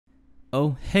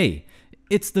Oh, hey,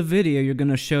 it's the video you're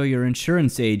gonna show your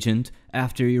insurance agent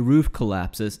after your roof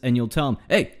collapses, and you'll tell him,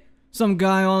 hey, some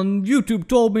guy on YouTube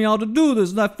told me how to do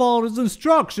this, and I followed his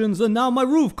instructions, and now my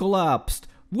roof collapsed.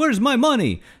 Where's my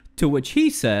money? To which he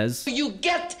says, You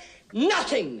get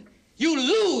nothing. You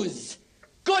lose.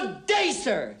 Good day,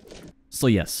 sir. So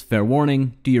yes, fair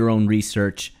warning, do your own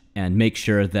research, and make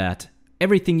sure that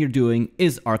everything you're doing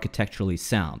is architecturally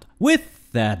sound. With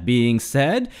that being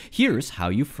said, here's how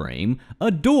you frame a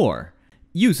door.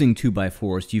 Using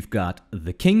 2x4s, you've got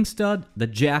the king stud, the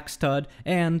jack stud,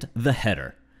 and the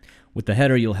header. With the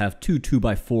header, you'll have two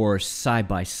 2x4s side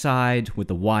by side with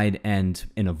the wide end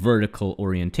in a vertical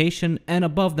orientation, and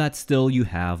above that still you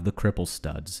have the cripple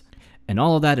studs. And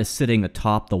all of that is sitting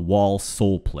atop the wall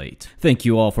sole plate. Thank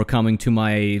you all for coming to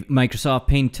my Microsoft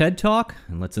Paint TED Talk,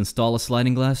 and let's install a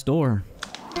sliding glass door.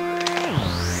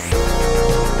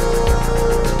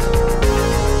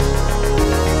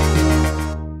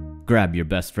 Grab your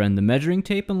best friend the measuring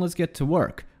tape and let's get to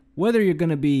work. Whether you're going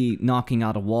to be knocking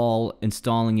out a wall,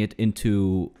 installing it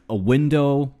into a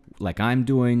window like I'm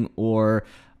doing, or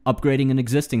upgrading an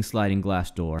existing sliding glass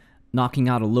door, knocking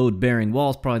out a load-bearing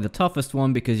wall is probably the toughest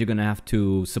one because you're going to have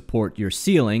to support your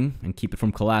ceiling and keep it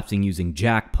from collapsing using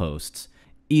jack posts.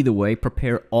 Either way,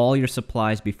 prepare all your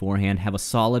supplies beforehand, have a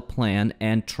solid plan,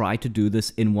 and try to do this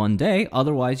in one day,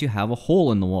 otherwise you have a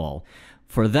hole in the wall.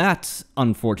 For that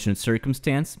unfortunate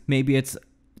circumstance, maybe it's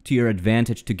to your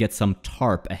advantage to get some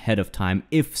tarp ahead of time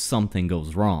if something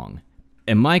goes wrong.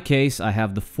 In my case, I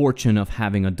have the fortune of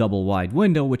having a double wide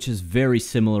window, which is very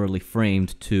similarly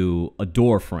framed to a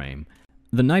door frame.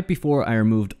 The night before, I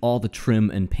removed all the trim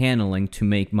and paneling to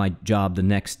make my job the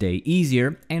next day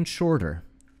easier and shorter.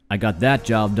 I got that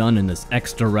job done in this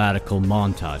extra radical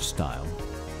montage style.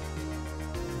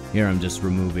 Here I'm just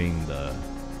removing the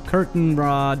curtain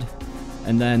rod,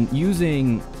 and then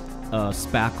using a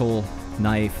spackle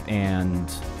knife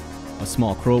and a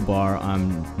small crowbar,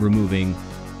 I'm removing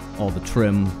all the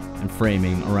trim and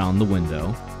framing around the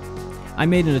window. I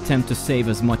made an attempt to save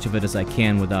as much of it as I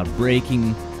can without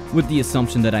breaking, with the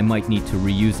assumption that I might need to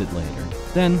reuse it later.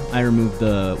 Then I removed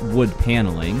the wood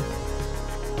paneling,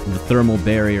 the thermal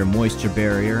barrier, moisture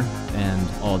barrier, and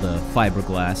all the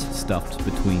fiberglass stuffed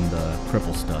between the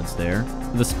cripple studs there.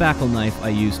 The spackle knife I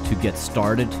used to get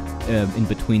started in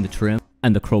between the trim,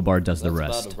 and the crowbar does the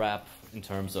rest. That's about a wrap in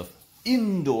terms of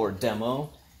indoor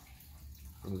demo.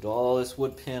 Removed all this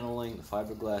wood paneling, the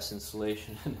fiberglass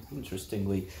insulation, and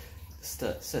interestingly, this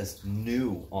says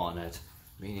new on it,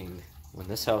 meaning when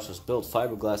this house was built,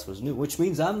 fiberglass was new, which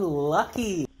means I'm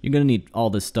lucky. You're gonna need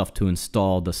all this stuff to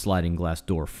install the sliding glass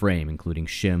door frame, including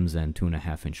shims and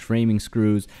 2.5-inch framing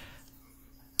screws.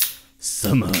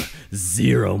 Summer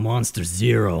Zero Monster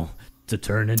Zero to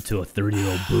turn into a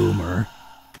 30-year-old boomer.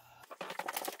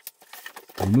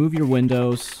 Remove your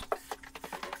windows.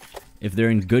 If they're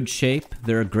in good shape,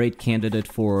 they're a great candidate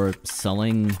for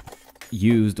selling,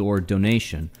 used, or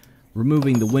donation.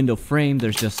 Removing the window frame,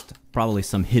 there's just probably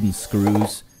some hidden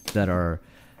screws that are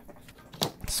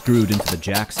screwed into the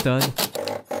jack stud.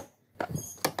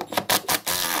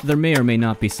 There may or may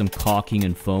not be some caulking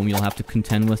and foam you'll have to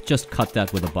contend with. Just cut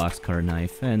that with a box cutter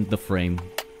knife and the frame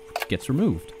gets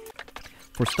removed.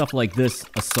 For stuff like this,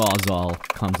 a Sawzall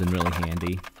comes in really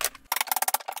handy.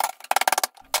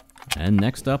 And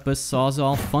next up is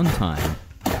Sawzall Fun Time.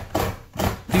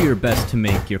 Do your best to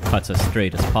make your cuts as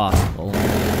straight as possible.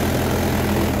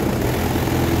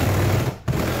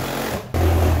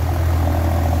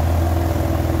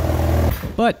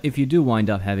 But if you do wind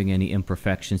up having any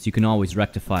imperfections, you can always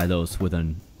rectify those with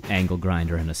an angle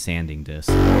grinder and a sanding disc.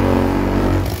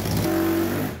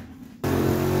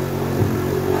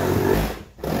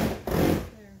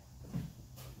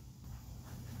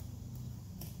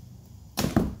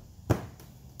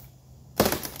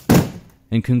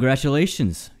 And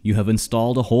congratulations, you have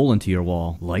installed a hole into your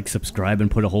wall. Like, subscribe, and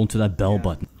put a hole into that bell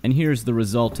button. And here's the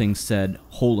resulting said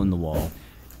hole in the wall.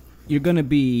 You're gonna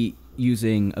be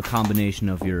using a combination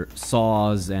of your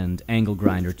saws and angle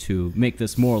grinder to make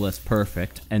this more or less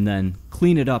perfect, and then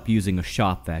clean it up using a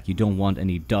shop vac. You don't want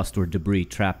any dust or debris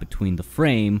trapped between the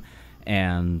frame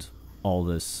and all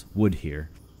this wood here.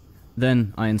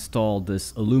 Then I installed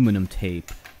this aluminum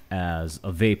tape as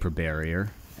a vapor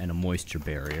barrier and a moisture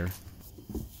barrier.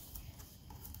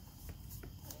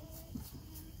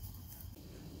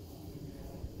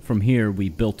 From here, we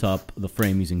built up the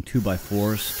frame using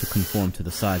 2x4s to conform to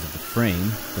the size of the frame,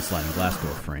 the sliding glass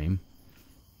door frame.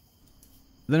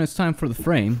 Then it's time for the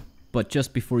frame, but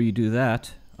just before you do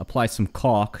that, apply some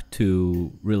caulk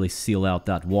to really seal out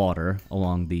that water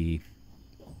along the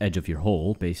edge of your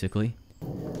hole, basically.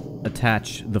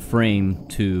 Attach the frame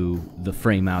to the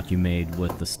frame out you made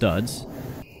with the studs.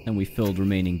 Then we filled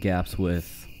remaining gaps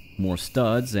with more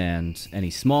studs, and any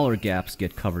smaller gaps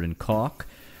get covered in caulk.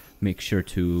 Make sure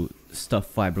to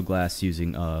stuff fiberglass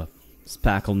using a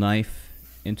spackle knife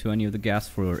into any of the gaps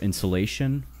for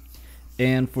insulation.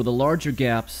 And for the larger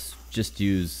gaps, just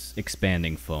use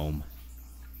expanding foam.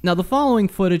 Now, the following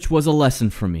footage was a lesson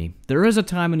for me. There is a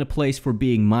time and a place for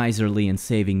being miserly and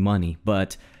saving money,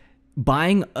 but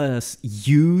buying a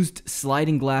used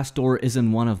sliding glass door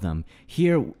isn't one of them.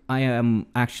 Here, I am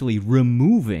actually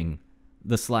removing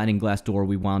the sliding glass door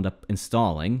we wound up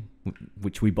installing,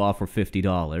 which we bought for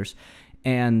 $50,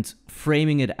 and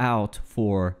framing it out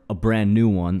for a brand new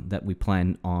one that we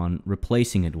plan on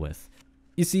replacing it with.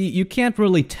 You see, you can't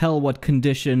really tell what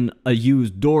condition a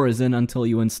used door is in until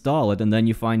you install it, and then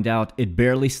you find out it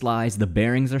barely slides, the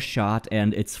bearings are shot,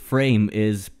 and its frame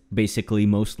is basically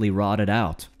mostly rotted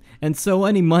out. And so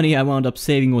any money I wound up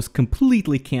saving was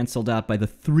completely canceled out by the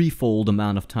threefold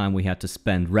amount of time we had to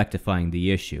spend rectifying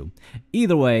the issue.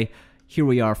 Either way, here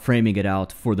we are framing it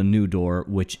out for the new door,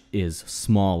 which is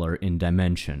smaller in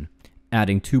dimension,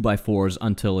 adding 2x4s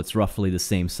until it's roughly the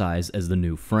same size as the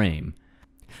new frame.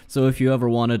 So if you ever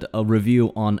wanted a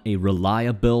review on a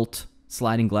Relia-built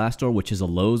sliding glass door, which is a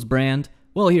Lowe's brand,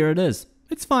 well, here it is.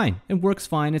 It's fine. It works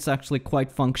fine. It's actually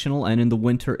quite functional, and in the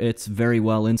winter, it's very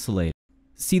well insulated.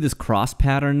 See this cross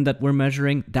pattern that we're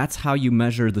measuring? That's how you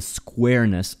measure the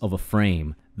squareness of a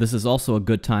frame. This is also a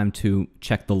good time to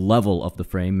check the level of the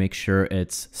frame, make sure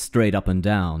it's straight up and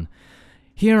down.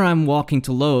 Here I'm walking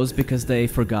to Lowe's because they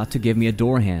forgot to give me a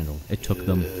door handle. It took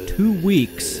them 2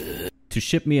 weeks to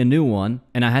ship me a new one,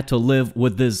 and I had to live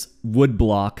with this wood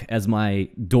block as my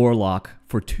door lock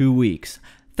for 2 weeks.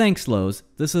 Thanks, Lowe's.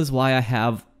 This is why I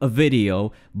have a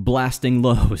video blasting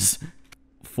Lowe's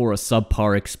for a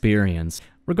subpar experience.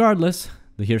 Regardless,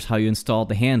 here's how you install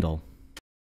the handle.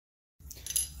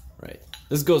 Right.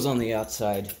 This goes on the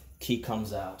outside. Key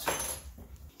comes out.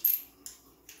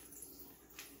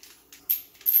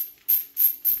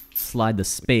 Slide the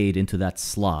spade into that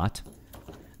slot.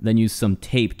 Then use some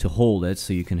tape to hold it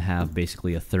so you can have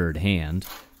basically a third hand.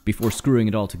 Before screwing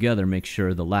it all together, make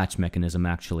sure the latch mechanism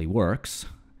actually works.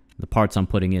 The parts I'm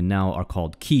putting in now are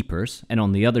called keepers, and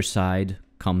on the other side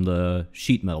come the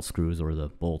sheet metal screws or the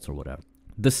bolts or whatever.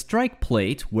 The strike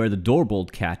plate, where the door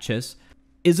bolt catches,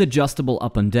 is adjustable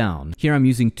up and down. Here I'm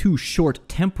using 2 short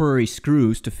temporary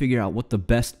screws to figure out what the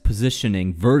best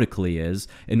positioning vertically is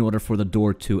in order for the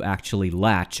door to actually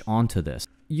latch onto this.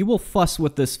 You will fuss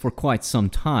with this for quite some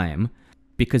time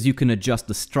because you can adjust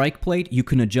the strike plate, you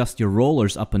can adjust your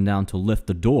rollers up and down to lift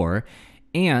the door,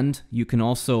 and you can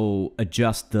also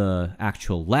adjust the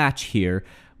actual latch here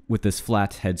with this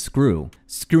flat head screw.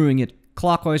 Screwing it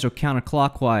clockwise or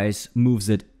counterclockwise moves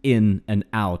it in and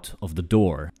out of the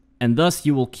door. And thus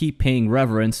you will keep paying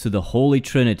reverence to the Holy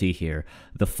Trinity here.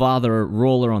 The Father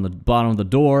roller on the bottom of the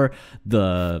door,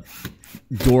 the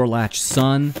door latch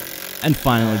sun, and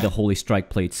finally the Holy Strike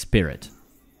Plate Spirit.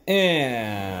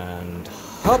 And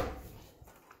hop!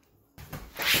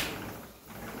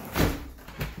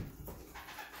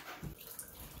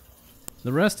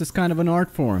 The rest is kind of an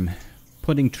art form.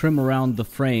 Putting trim around the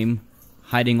frame,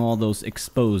 hiding all those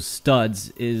exposed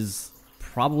studs, is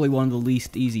probably one of the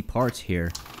least easy parts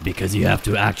here, because you have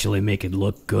to actually make it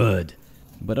look good.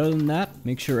 But other than that,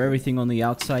 make sure everything on the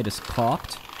outside is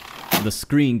caulked, the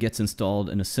screen gets installed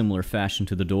in a similar fashion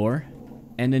to the door,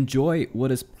 and enjoy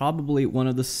what is probably one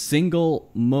of the single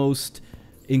most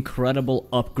incredible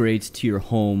upgrades to your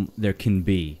home there can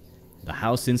be. The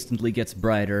house instantly gets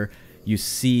brighter, you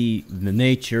see the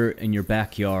nature in your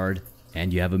backyard,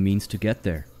 and you have a means to get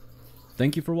there.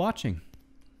 Thank you for watching.